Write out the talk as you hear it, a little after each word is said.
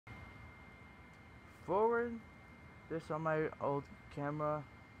forward this on my old camera.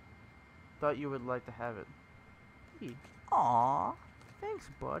 Thought you would like to have it. Hey. Aw, thanks,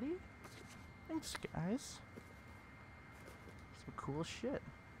 buddy. Thanks, guys. Some cool shit.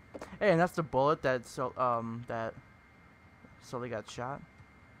 Hey, and that's the bullet that Sully got shot.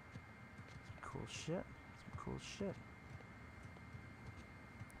 Some cool shit. Some cool shit.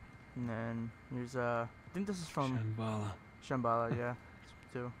 And then here's I think this is from Shambhala, yeah.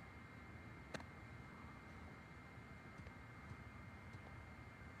 Too.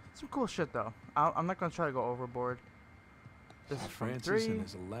 Some cool shit though. I'm not gonna try to go overboard. This is from Francis 3. and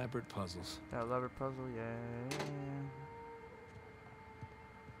his elaborate puzzles. That elaborate puzzle, yeah.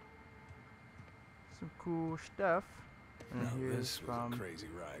 Some cool stuff. And Now here's this was from a crazy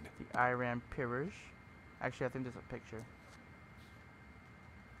ride. the Iran Pillars. Actually, I think there's a picture.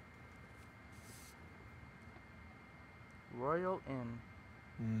 Royal Inn.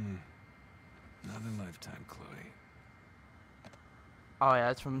 Not in Lifetime, Chloe. Oh yeah,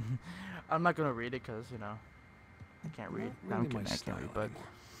 it's from. I'm not gonna read it because you know I can't read. No, I'm kidding, I can't read. But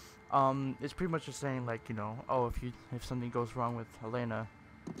it's pretty much just saying like oh if something goes wrong with Helena,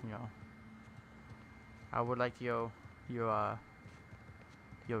 I would like your Nate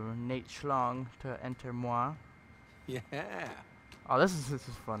Schlong to enter moi. Yeah. Oh, this is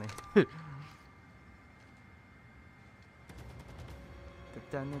funny. They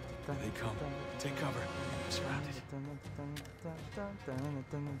come. Take cover. I'm surrounded.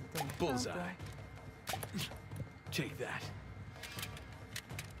 Bullseye. Take that.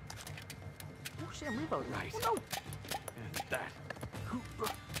 Oh shit, I'm reloading. Right. Oh, no. And that.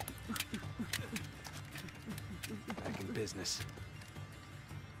 Back in business.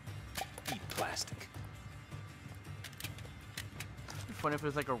 Eat plastic. It'd be funny if it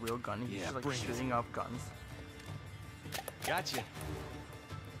was like a real gun. He's just like shooting off guns. Gotcha.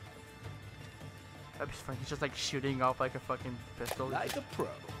 That'd be funny. He's just like shooting off like a fucking pistol. Like a pro.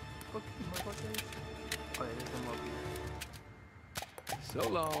 Oh, yeah, there's one more. So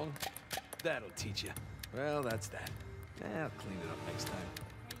long. That'll teach you. Well, that's that. I'll clean it up next time.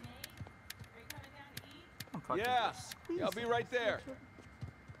 I'm fucking Yeah, just I'll be right there.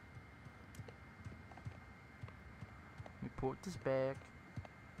 Let me put this back.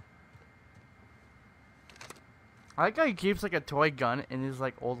 I like how he keeps like a toy gun in his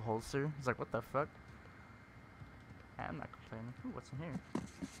like old holster. He's like, what the fuck? I'm not complaining. Ooh, what's in here?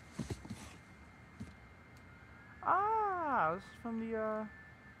 Ah, this is from the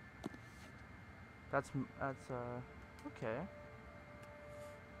That's okay.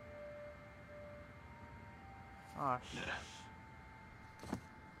 Oh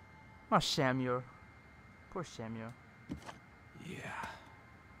Oh, Samuel. Poor Samuel. Yeah.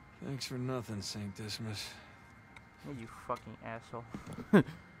 Thanks for nothing, St. Dismas. Oh, you fucking asshole.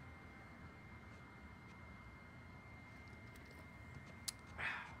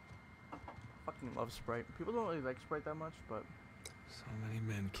 Fucking love Sprite. People don't really like Sprite that much, but So many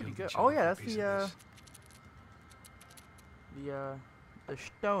men killed good. each Oh other yeah, for a that's piece of this. the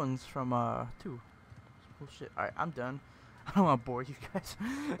stones from 2. Cool shit. Alright, I'm done. I don't want to bore you guys.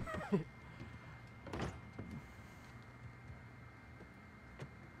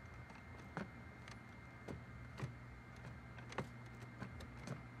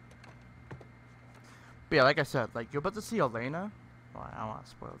 But yeah, like I said, like you're about to see Helena. Well, I don't want to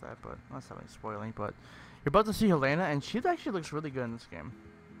spoil that, but that's not really spoiling. But you're about to see Helena, and she actually looks really good in this game.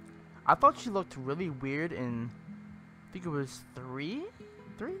 I thought she looked really weird in, I think it was 3.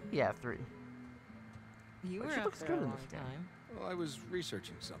 3? Yeah, 3. You But were she up looks there good a in long this game. time. Well, I was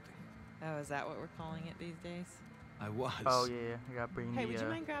researching something. Oh, is that what we're calling it these days? I was. Oh yeah, I gotta bring Hey, the. would you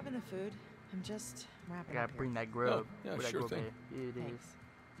mind grabbing the food? I'm just I wrapping gotta up bring here. that grub. yeah, Where that sure grub thing. at? It is. Thanks.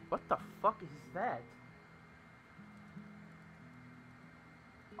 What the fuck is that?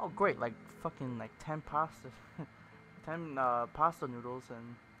 Oh great, like fucking like 10 pasta, 10 pasta noodles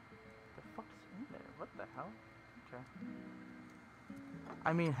and the fuck's in there? What the hell? Okay.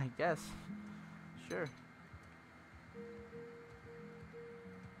 I mean, I guess. Sure.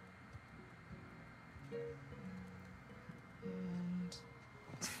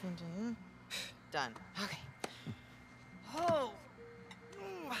 And done. Okay. Oh.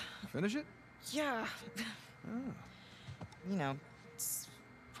 Finish it? Yeah. Oh. You know, it's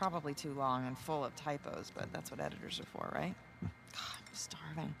probably too long and full of typos, but that's what editors are for, right? God, I'm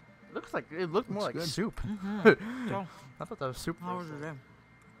starving. It looked more Looks like good. soup. So, I thought that was soup. how first, was it though. then?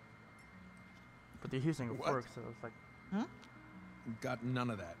 But they're using a What? fork, so it's like. Got none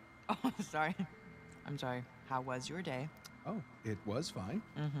of that. Oh, sorry. I'm sorry. How was your day? Oh, it was fine.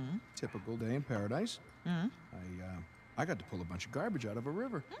 Mm-hmm. Typical day in paradise. Mm-hmm. I got to pull a bunch of garbage out of a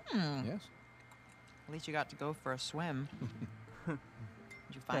river. Mm. Yes. At least you got to go for a swim. Did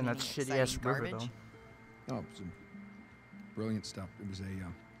you find And any that shitty-ass exciting river, garbage? though. Oh, it was some brilliant stuff. It was a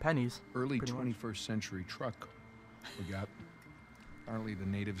Pennies. early pretty much. 21st century truck we got. Apparently the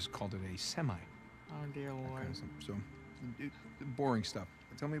natives called it a semi. Oh dear that lord. kind of stuff. So, boring stuff.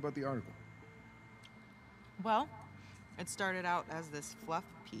 Tell me about the article. Well, it started out as this fluff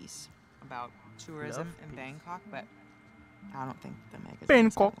piece about tourism Fluff in piece. Bangkok, but I don't think the magazine's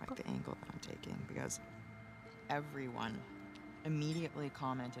Bangkok. gonna like the angle that I'm taking because everyone immediately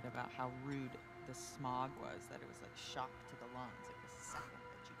commented about how rude the smog was, that it was like shock to the lungs, like the second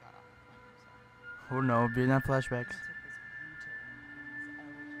that you got off the plane. So Oh no, Vietnam flashbacks. I took this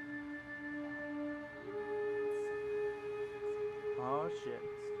Router Oh shit.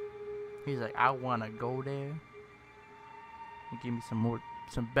 He's like, I wanna go there. You give me some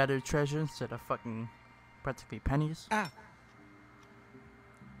better treasure instead of fucking practically pennies. Ah.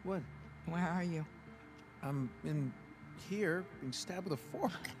 What? Where are you? I'm in here being stabbed with a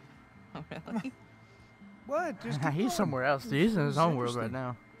fork. Oh, really? What? Just keep He's going. somewhere else. Dude. He's in his This is own world right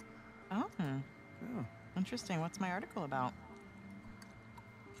interesting. now. Oh, Yeah. interesting. What's my article about?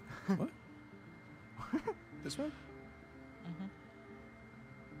 What? This one? Mm-hmm.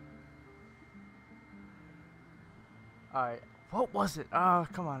 Alright, what was it? Oh,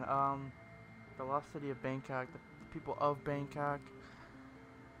 come on. The lost city of Bangkok, the people of Bangkok.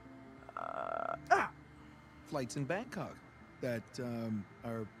 Flights in Bangkok that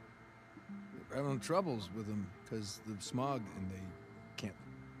are having troubles with them because the smog and they can't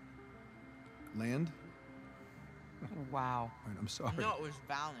land. Wow. All right, I'm sorry. No, it was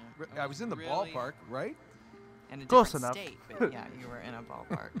valiant. It I was in the really- ballpark, right? In a Close different enough. state, but yeah, you were in a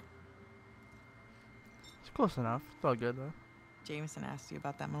ballpark. It's close enough. It's all good though. Jameson asked you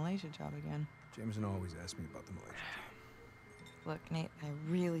about that Malaysia job again. Jameson always asks me about the Malaysia. Look, Nate, I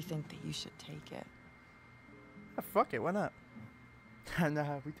really think that you should take it. Yeah, fuck it, why not?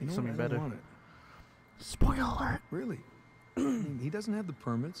 Nah, we think No, something I don't better. want it. Spoiler alert. Really? I mean, he doesn't have the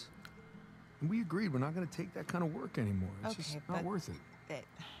permits. And we agreed we're not going to take that kind of work anymore. It's just Okay, not but- worth it.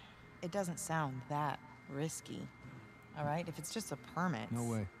 It doesn't sound that risky. All right? If it's just a permit. No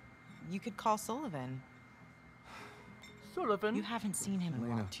way. You could call Sullivan. Sullivan. You haven't seen him in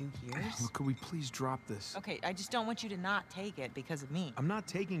Elena. what, 2 years? Look, could we please drop this? Okay, I just don't want you to not take it because of me. I'm not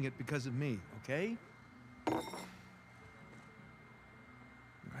taking it because of me, okay? I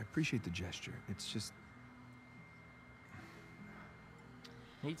appreciate the gesture. It's just...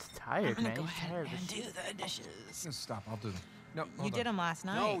 He's I'm tired, gonna man. go He's ahead tired. and do the dishes. No, stop, I'll do them. No, You did them last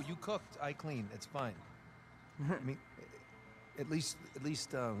night. No, you cooked. I cleaned. It's fine. I mean, at least, let me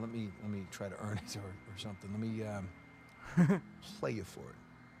try to earn it or something. Let me play you for it.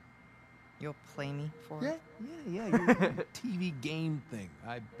 You'll play me for Yeah, it? yeah. Your TV game thing.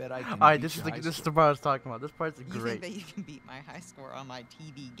 I bet I can. Alright, beat this is your high this is score. the part I was talking about. This part's You great. think that you can beat my high score on my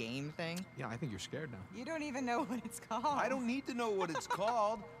TV game thing? Yeah, I think you're scared now. You don't even know what it's called. I don't need to know what it's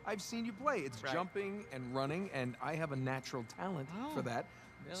called. I've seen you play. It's Right. jumping and running, and I have a natural talent for Oh, that.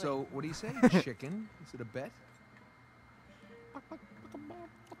 really? So, what do you say? Chicken? Is it a bet?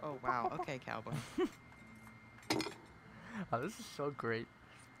 Oh, wow. Okay, cowboy. Oh, this is so great.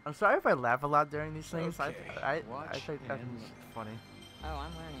 I'm sorry if I laugh a lot during these things. Okay, I watch think that's and funny. Oh,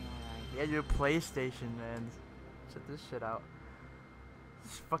 I'm learning all right. Yeah, your PlayStation, man. Check this shit out.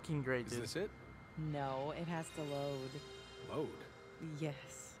 It's fucking great, Is dude. this it? No, it has to load. Load.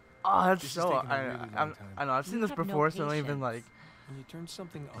 Yes. Oh, that's This is so. taking a really long time. I know. I've seen You this have no before, so I don't even patience. like. When you turn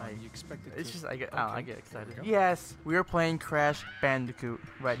something on, Like, you expect it It's to... just I get. Okay, I get there excited. we go. Yes, we are playing Crash Bandicoot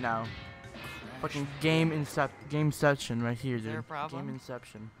right now. Fucking gameception right here, Is dude. there a problem? Game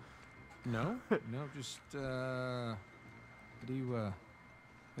Inception. No, no. Just how do you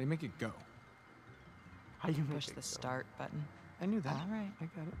make it go? How you make Push it the go? start button. I knew that. All right. I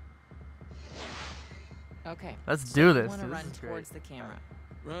got it. Okay. Let's so do you this. want to This run is great. towards the camera.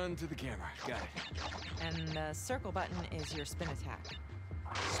 Run to the camera. Got it. And the circle button is your spin attack.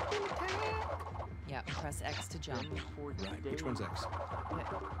 Yeah, press X to jump. Right. Which one's X? Hit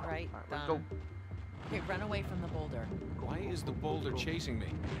right let's thumb. go. Okay, run away from the boulder. Why is the boulder chasing me?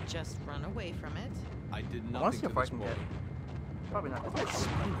 Just run away from it. I did I want to nothing see to if I this can boulder. get. Probably not. This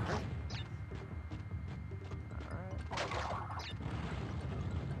Alright.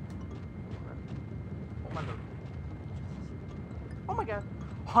 Oh my god. Oh my god.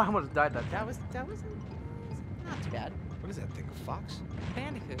 Oh, I almost died that time. That was not too bad. What is that thing? A fox?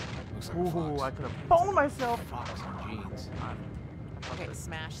 Bandicoot. Looks like a Ooh, fox. I could have boned myself. Fox in jeans. Okay,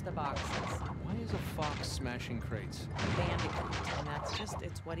 smash the boxes. Why is a fox smashing crates? Bandicoot, and that's just,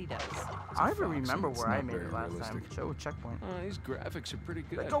 it's what he does. I don't even fox, remember it's where I not made it very last time. realistic. Show checkpoint. These graphics are pretty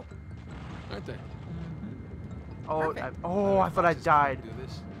good. Let go. Aren't they? Oh, Perfect. I thought I Foxes can died. Do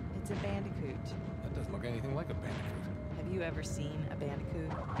this? It's a bandicoot. That doesn't look anything like a bandicoot. Have you ever seen a bandicoot?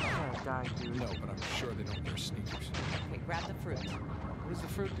 I thought I died, dude. No, but I'm sure they don't wear sneakers. Okay, grab the fruit. What does the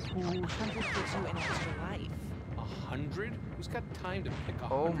fruit do? 100 gives you an extra life. 100? Who's got time to pick a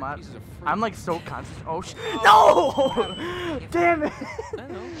Oh 100 my! pieces of fruit? I'm like so concentrated. Oh shit! No! Damn it! I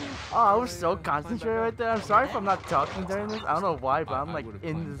know. Oh, I was Yeah, so yeah, climb back concentrated up. right there. I'm sorry if I'm not talking during this. I don't know why, but I'm I like would've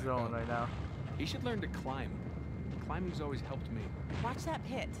in climbed the back zone up. right now. He should learn to climb. Climbing's always helped me. Watch that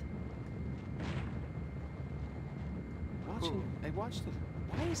pit. I watched the...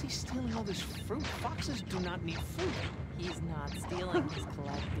 Why is he stealing all this fruit? Foxes do not need fruit. He's not stealing, he's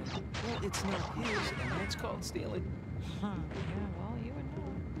collecting. Well, it's not his, and that's called stealing. Huh. Yeah, well, you would know.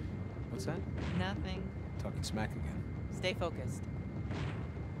 What's that? Nothing. Talking smack again. Stay focused.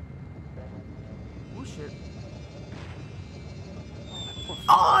 Oh shit! Oh, that poor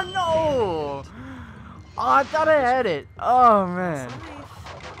Oh no! Oh, I thought I had it. Oh man! It's life.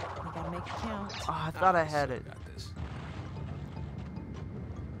 You gotta make it count. Oh, I thought I had it. Got this.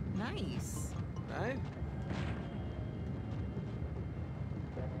 Nice. Right?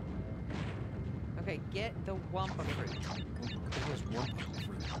 Okay, get the wampa fruit. What the hell is wampa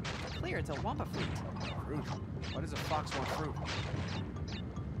fruit? Clear, it's a wampa fruit. Fruit? Why does a fox want fruit?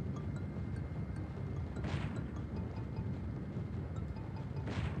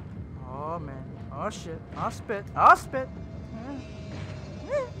 Oh man! Oh shit! I'll spit! I'll spit!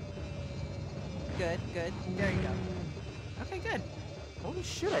 Good, good. There you go. Okay, good. Holy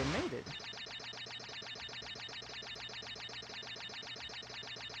shit! I made it!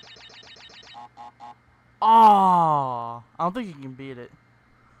 Oh! I don't think you can beat it.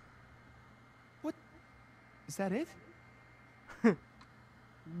 What? Is that it?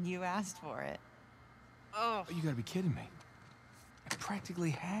 You asked for it. Oh. Oh, you gotta be kidding me. I practically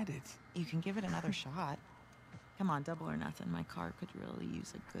had it. You can give it another shot. Come on, double or nothing. My car could really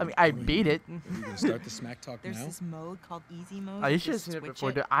use a good. I mean, I beat it. Are you gonna start the smack talk There's now? this mode called easy mode. Oh, you You should have just seen it switch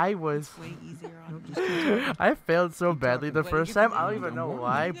before. Dude. I was. It's way easier on. I failed so badly the What do first you time. do? I don't even I'm know warning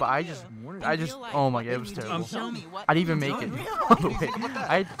why, you. but I In just. warning I you. just. real life, Oh my what god, it did was you do? terrible. Show me what I didn't even you make did it. in real All the life. way.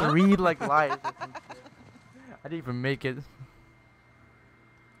 I had 3 like lives. or some shit. I didn't even make it.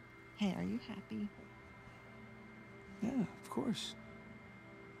 Hey, are you happy? Yeah, of course.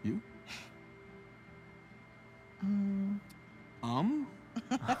 You?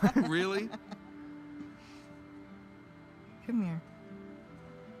 Really? Come here.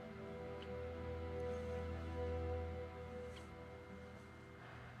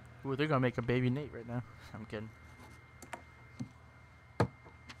 Ooh, they're gonna make a baby Nate right now. I'm kidding.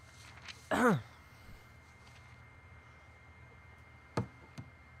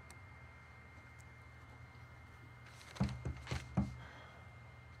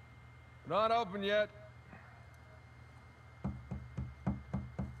 Not open yet.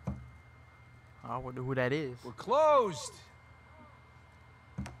 I wonder who that is. We're closed.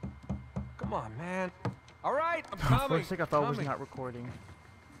 Come on, man. All right, I'm For coming. a second, I thought it was coming. not recording.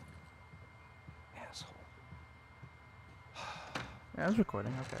 Asshole. Yeah, it was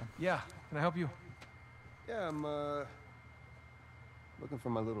recording. Okay. Yeah, can I help you? Yeah, I'm looking for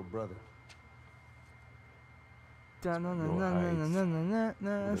my little brother. Da-na-na-na-na-na-na-na.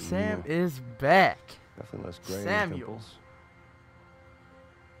 Little Sam Nemo. is back. Definitely less gray in Samuel. the pimples.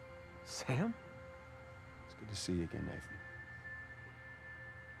 Sam? It's good to see you again, Nathan.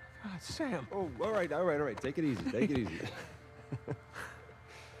 God, Sam. Oh, all right. Take it easy. Take it easy.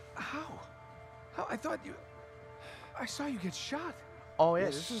 How? How? I thought you... I saw you get shot. Oh yeah,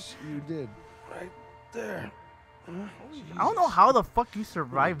 Yes, this is. you did. Right there. I don't know how the fuck you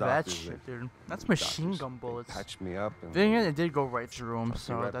survived that doctors, shit, they- dude. That's machine Doctors, gun they bullets. patched me up. And Then again, it did go right through him, Tossed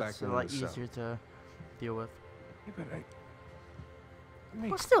me so right that's back a lot into the cell. easier to deal with. Yeah, but I But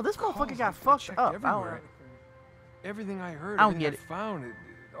made still, this calls. motherfucker I got fucked checked up. I don't everywhere. know. Everything I heard, I don't everything get I found, it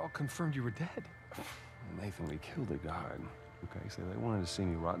all confirmed you were dead. Nathan, we killed a guard. Okay, so they wanted to see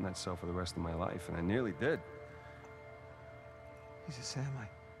me rot in that cell for the rest of my life, and I nearly did. Jesus, Sam,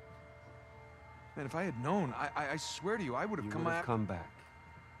 man, if I had known, I swear to you, I would have You come would have out. come back.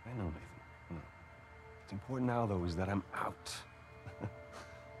 I know, Nathan. I know. What's important now, though, is that I'm out.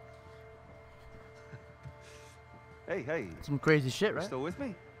 Hey. Some crazy shit, You right? still with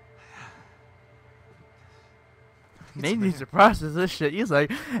me? Nate needs to process this shit. He's like,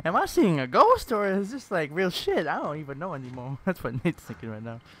 am I seeing a ghost or is this like real shit? I don't even know anymore. That's what Nate's thinking right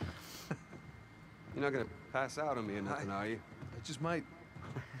now. You're not gonna pass out on me or nothing, are you? I just might.